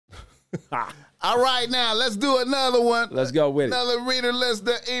All right, now let's do another one. Let's go with it. Another reader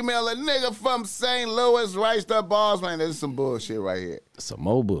listener email. A nigga from St. Louis writes to Boss Man. This is some bullshit right here. Some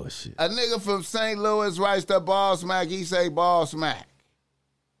more bullshit. A nigga from St. Louis writes to Boss Mac. He say, Boss Mac,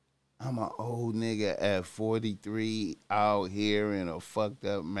 I'm an old nigga at 43 out here in a fucked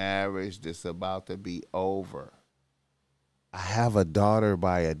up marriage that's about to be over. I have a daughter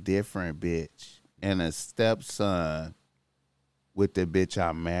by a different bitch and a stepson with the bitch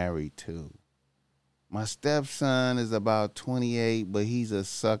I'm married to. My stepson is about 28, but he's a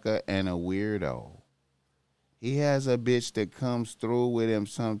sucker and a weirdo. He has a bitch that comes through with him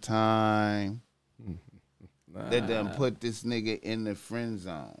sometime that done put this nigga in the friend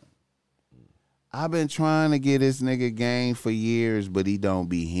zone. I've been trying to get this nigga game for years, but he don't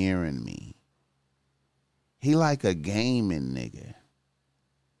be hearing me. He like a gaming nigga.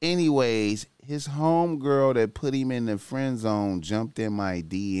 Anyways, his homegirl that put him in the friend zone jumped in my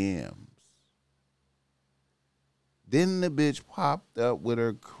DMs. Then the bitch popped up with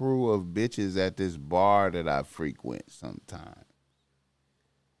her crew of bitches at this bar that I frequent sometimes.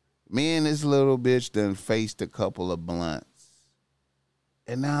 Me and this little bitch done faced a couple of blunts.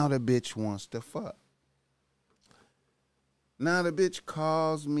 And now the bitch wants to fuck. Now the bitch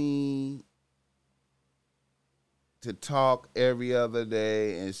calls me to talk every other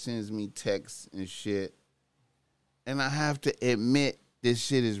day and sends me texts and shit. And I have to admit, this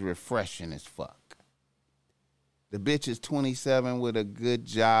shit is refreshing as fuck. The bitch is 27 with a good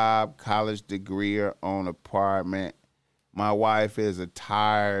job, college degree, or own apartment. My wife is a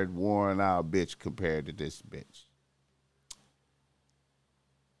tired, worn out bitch compared to this bitch.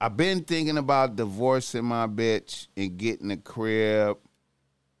 I've been thinking about divorcing my bitch and getting a crib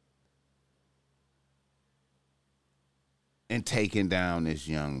and taking down this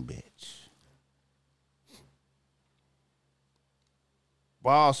young bitch.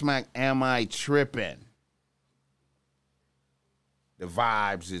 Boss Mac, am I tripping? The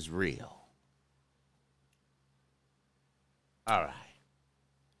vibes is real. All right.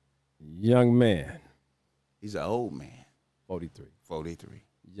 Young man. He's an old man. 43. 43.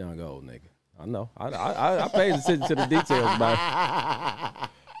 Young old nigga. I know. I pay attention to the details, man. I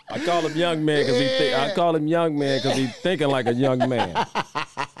call him young man because he's thinking like a young man.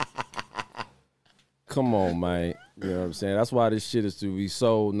 Come on, man. You know what I'm saying? That's why this shit is to be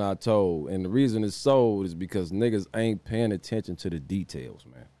sold, not told. And the reason it's sold is because niggas ain't paying attention to the details,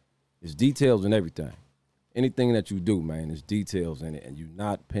 man. There's details in everything. Anything that you do, man, there's details in it, and you're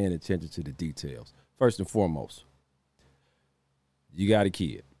not paying attention to the details. First and foremost, you got a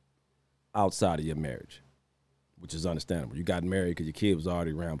kid outside of your marriage, which is understandable. You got married because your kid was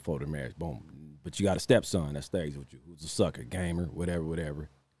already around before the marriage. Boom. But you got a stepson that stays with you, who's a sucker, gamer, whatever.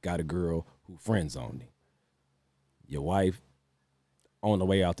 Got a girl who friends on you. Your wife on the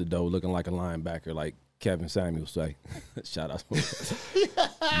way out the door looking like a linebacker, like Kevin Samuels say. Shout out.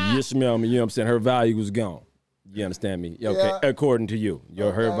 You smell me, you know what I'm saying? Her value was gone. You understand me? Okay, yeah. According to you.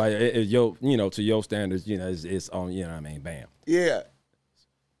 Her value, to your standards, it's on, you know what I mean? Bam. Yeah.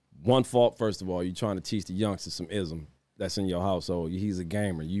 One fault, first of all, you trying to teach the youngsters some ism that's in your household. He's a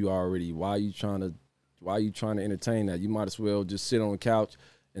gamer. Why are you trying to entertain that? You might as well just sit on the couch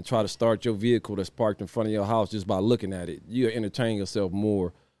and try to start your vehicle that's parked in front of your house just by looking at it. You'll entertain yourself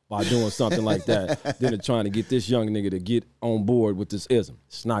more by doing something like that than trying to get this young nigga to get on board with this ism.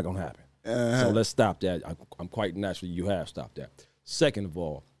 It's not going to happen. So let's stop that. I'm quite naturally, you have stopped that. Second of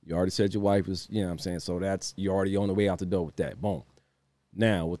all, you already said your wife is, you know what I'm saying? So you're already on the way out the door with that. Boom.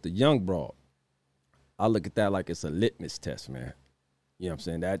 Now, with the young broad, I look at that like it's a litmus test, man. You know what I'm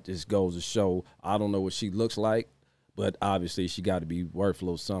saying? That just goes to show, I don't know what she looks like, but obviously she got to be worth a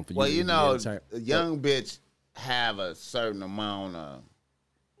little something for you. Well, a young bitch have a certain amount of,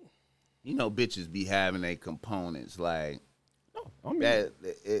 bitches be having their components. Like,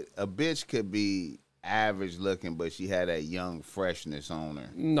 a bitch could be average looking, but she had that young freshness on her.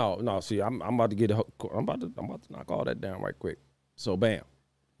 No. See, I'm about to knock all that down right quick. So, bam.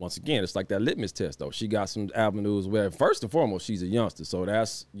 Once again, it's like that litmus test, though. She got some avenues where, first and foremost, she's a youngster. So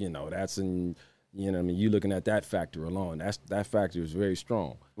that's in, you looking at that factor alone. That factor is very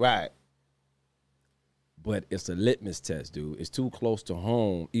strong. Right. But it's a litmus test, dude. It's too close to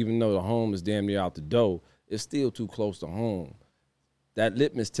home. Even though the home is damn near out the door, it's still too close to home. That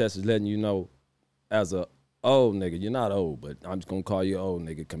litmus test is letting you know, as a old nigga, you're not old, but I'm just going to call you old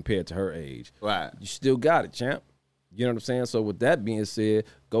nigga compared to her age. Right. You still got it, champ. You know what I'm saying? So with that being said,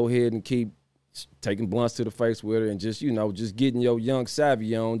 go ahead and keep taking blunts to the face with her and just, getting your young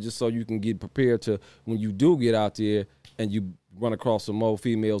savvy on just so you can get prepared to when you do get out there and you run across some more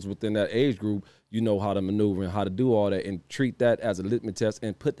females within that age group, you know how to maneuver and how to do all that and treat that as a litmus test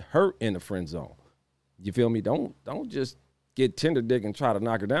and put her in the friend zone. You feel me? Don't just get tender dick and try to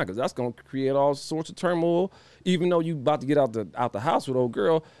knock her down, because that's gonna create all sorts of turmoil. Even though you about to get out the house with old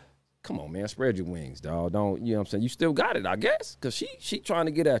girl, come on, man, spread your wings, dog. Don't, you know what I'm saying? You still got it, I guess, because she trying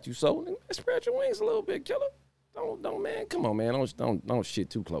to get at you. So man, spread your wings a little bit, killer. Don't, man. Come on, man. Don't shit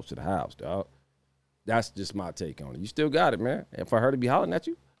too close to the house, dog. That's just my take on it. You still got it, man. And for her to be hollering at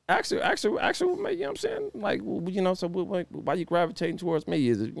you, ask her, you know what I'm saying? Like, well, you know, so why you gravitating towards me?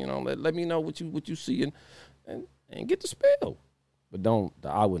 Is it, you know, let me know what you see and get the spill. But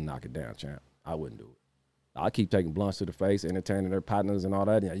I wouldn't knock it down, champ. I wouldn't do it. I keep taking blunts to the face, entertaining her partners and all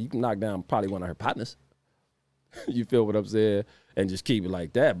that. You can knock down probably one of her partners. You feel what I'm saying? And just keep it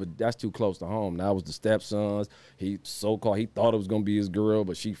like that. But that's too close to home. Now it was the stepsons. He thought it was going to be his girl,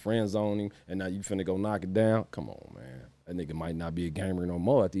 but she friend zoned him. And now you finna go knock it down? Come on, man. That nigga might not be a gamer no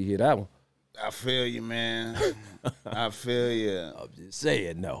more after you hear that one. I feel you, man. I feel you. I'm just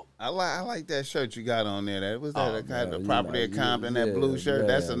saying no. I like that shirt you got on there. That was that kind of property of Compton, that blue shirt.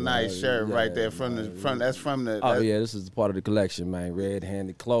 That's a nice shirt right there from the. That's from the. Oh yeah, this is part of the collection, man. Red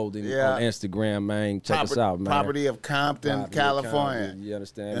Handed Clothing on Instagram, man. Check us out, man. Property of Compton, California. You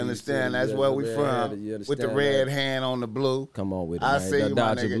understand? You understand? That's where we from. With the red hand on the blue. Come on with it, I man. see The you,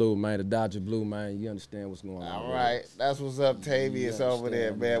 Dodger my nigga. Blue, man. The Dodger Blue, man. You understand what's going on? All right, that's what's up, Tavius over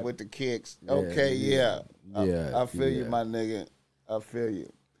there, man, with the kicks. Okay, yeah. I feel you, my nigga. I feel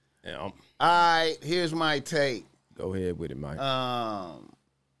you. Yeah. All right, here's my take. Go ahead with it, Mike.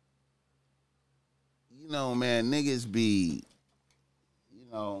 You know, man, niggas be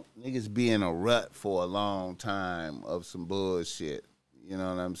in a rut for a long time of some bullshit. You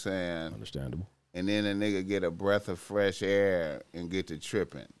know what I'm saying? Understandable. And then a nigga get a breath of fresh air and get to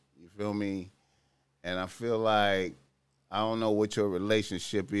tripping. You feel me? And I feel like, I don't know what your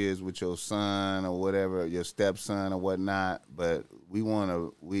relationship is with your son or whatever, your stepson or whatnot, but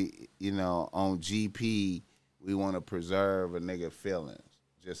on GP, we want to preserve a nigga feelings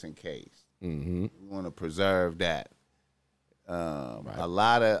just in case. Mm-hmm. We want to preserve that. Right. A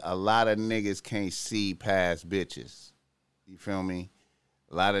lot of niggas can't see past bitches. You feel me?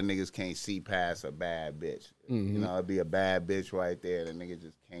 A lot of niggas can't see past a bad bitch. Mm-hmm. You know, it'd be a bad bitch right there, and the nigga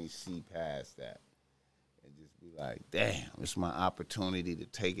just can't see past that. Be like, damn, it's my opportunity to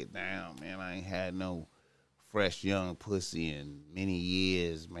take it down, man. I ain't had no fresh young pussy in many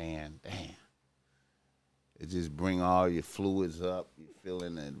years, man. Damn. It just bring all your fluids up. You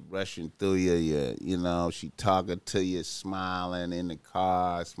feeling it rushing through you. You know, she talking to you, smiling in the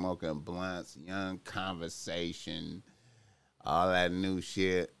car, smoking blunts, young conversation, all that new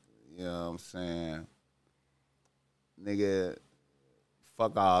shit. You know what I'm saying? Nigga,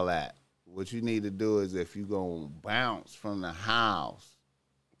 fuck all that. What you need to do is, if you gonna bounce from the house,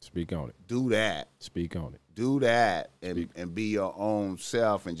 speak on it. Do that. Speak on it. Do that and be your own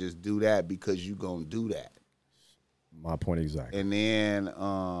self, and just do that because you gonna do that. My point exactly. And then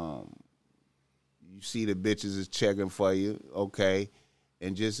you see the bitches is checking for you, okay,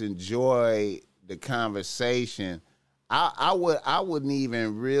 and just enjoy the conversation. I wouldn't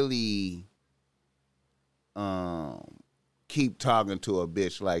even really keep talking to a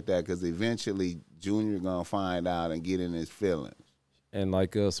bitch like that, because eventually Junior gonna find out and get in his feelings. And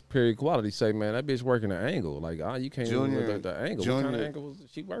like Superior Quality say, man, that bitch working an angle. Like, you can't Junior, even look at the angle. Junior, what kind of angle is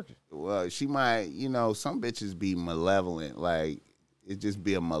she working? Well, she might, some bitches be malevolent. Like, it just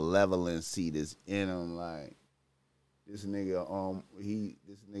be a malevolency that's in them. Like, this nigga,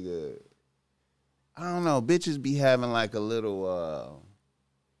 I don't know, bitches be having like a little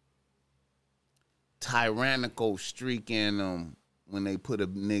tyrannical streak in them when they put a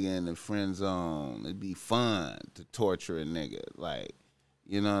nigga in the friend zone. It'd be fun to torture a nigga, like,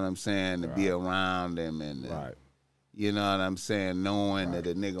 you know what I'm saying, to be around him and you know what I'm saying, knowing that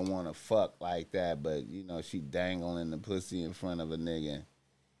a nigga want to fuck like that, but she dangling the pussy in front of a nigga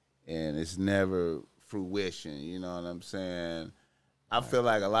and it's never fruition. You know what I'm saying? I feel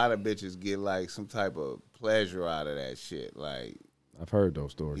like a lot of bitches get like some type of pleasure out of that shit, like, I've heard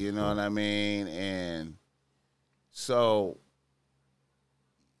those stories. You know what I mean? And so,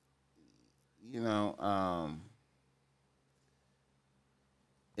 and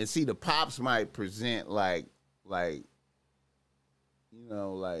see, the pops might present like,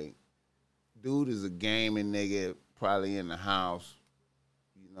 dude is a gaming nigga, probably in the house,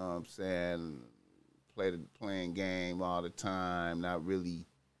 you know what I'm saying, playing game all the time, not really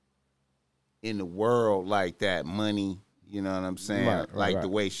in the world like that, money. You know what I'm saying? Right. The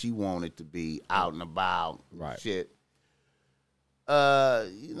way she wanted to be, out and about, shit.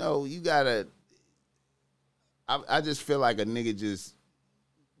 You gotta. I just feel like a nigga just,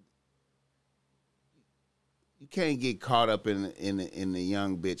 you can't get caught up in the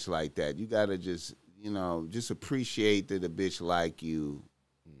young bitch like that. You gotta just, you know, just appreciate that a bitch like you.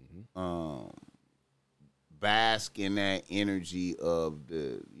 Bask in that energy of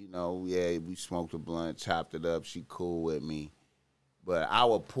the, you know, yeah, we smoked a blunt, chopped it up, she cool with me. But I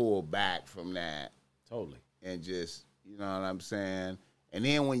would pull back from that. Totally. And just, you know what I'm saying? And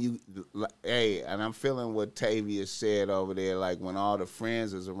then when you, hey, and I'm feeling what Tavia said over there, like when all the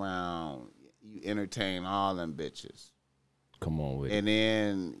friends is around, you entertain all them bitches. Come on with it. And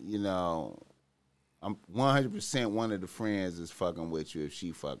then, you know, I'm 100% one of the friends is fucking with you if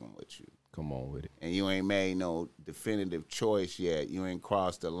she fucking with you. Come on with it. And you ain't made no definitive choice yet. You ain't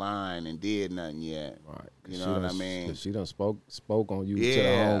crossed the line and did nothing yet. Right. You know what I mean? Cause she done spoke on you to the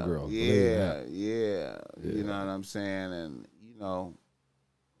homegirl. Yeah. You know what I'm saying? And, you know,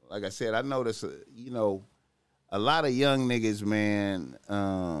 like I said, I notice, you know, a lot of young niggas, man,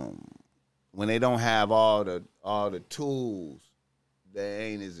 when they don't have all the tools, they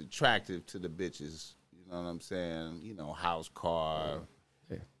ain't as attractive to the bitches. You know what I'm saying? You know, house, car,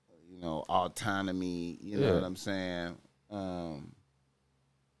 you know, autonomy. You know what I'm saying? And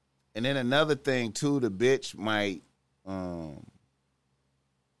then another thing too, the bitch might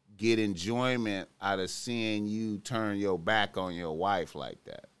get enjoyment out of seeing you turn your back on your wife like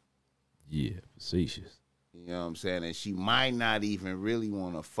that. Yeah, facetious. You know what I'm saying? And she might not even really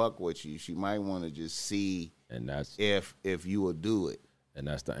want to fuck with you. She might want to just see if you will do it. And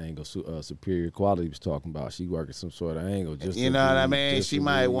that's the angle superior quality was talking about. She working some sort of angle. Just you know what I mean? She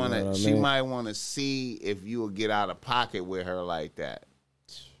might want to. You know she might want to see if you will get out of pocket with her like that,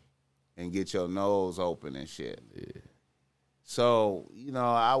 and get your nose open and shit. Yeah. So you know,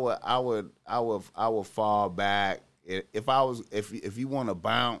 I would fall back. If you want to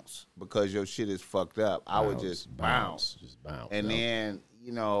bounce because your shit is fucked up, I would just bounce. Just bounce. And then,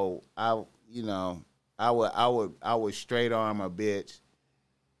 you know, I would straight arm a bitch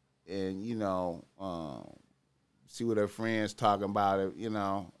and, you know, see what her friends talking about it, you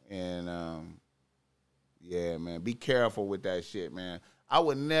know, and yeah, man, be careful with that shit, man. I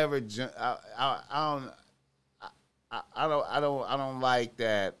would never I don't like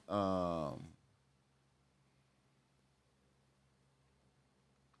that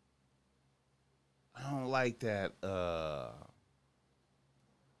I don't like that,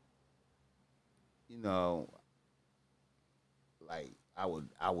 you know, like I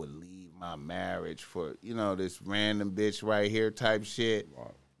would leave my marriage for, you know, this random bitch right here type shit.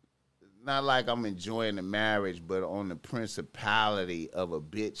 Right. Not like I'm enjoying the marriage, but on the principality of a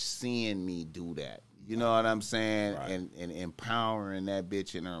bitch seeing me do that. You know what I'm saying? Right. And empowering that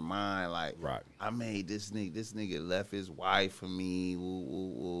bitch in her mind, like, right. I made this nigga left his wife for me, woo,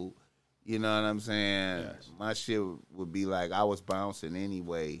 woo, woo. You know what I'm saying? Yes. My shit would be like, I was bouncing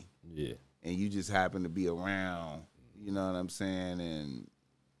anyway. Yeah. And you just happen to be around. You know what I'm saying? And,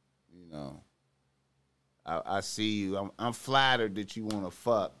 you know, I see you. I'm flattered that you want to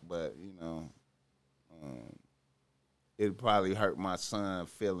fuck, but, you know, it'd probably hurt my son's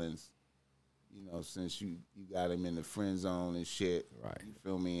feelings, you know, since you got him in the friend zone and shit. Right. You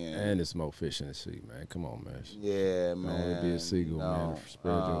feel me? And it's more fish in the sea, man. Come on, man. Yeah, man. Don't want to be a seagull, man.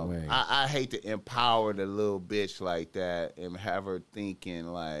 Spread your wings. I hate to empower the little bitch like that and have her thinking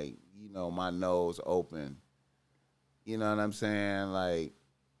like, you know, my nose open. You know what I'm saying? Like,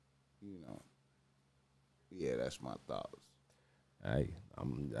 you know. Yeah, that's my thoughts. Hey,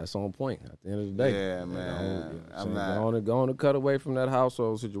 that's on point at the end of the day. Yeah, man. I'm not going to cut away from that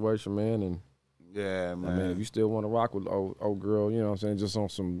household situation, man. And yeah, man. I mean, if you still want to rock with old girl, you know what I'm saying, just on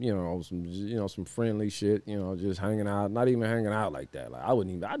some friendly shit, you know, just hanging out, not even hanging out like that. Like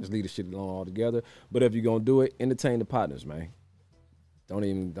I just leave the shit alone altogether. But if you're gonna do it, entertain the partners, man. Don't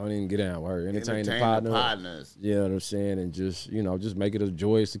even get down with her. Entertain the partners. You know what I'm saying? And just, you know, just make it a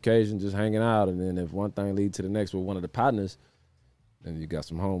joyous occasion, just hanging out. And then if one thing leads to the next with one of the partners, then you got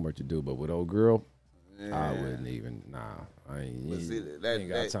some homework to do. But with old girl, I wouldn't even, I ain't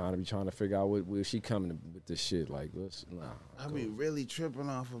got time to be trying to figure out where she coming with this shit. Like, I be really tripping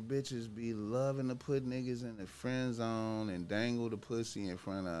off of bitches be loving to put niggas in the friend zone and dangle the pussy in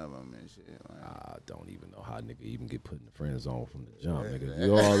front of them and shit. Like, I don't even know how nigga even get put in the friend zone from the jump, nigga.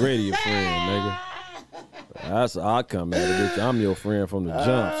 You're already a friend, nigga. That's how I come at it, bitch. I'm your friend from the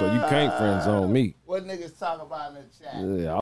jump, so you can't friend zone me. What niggas talk about in the chat? Yeah,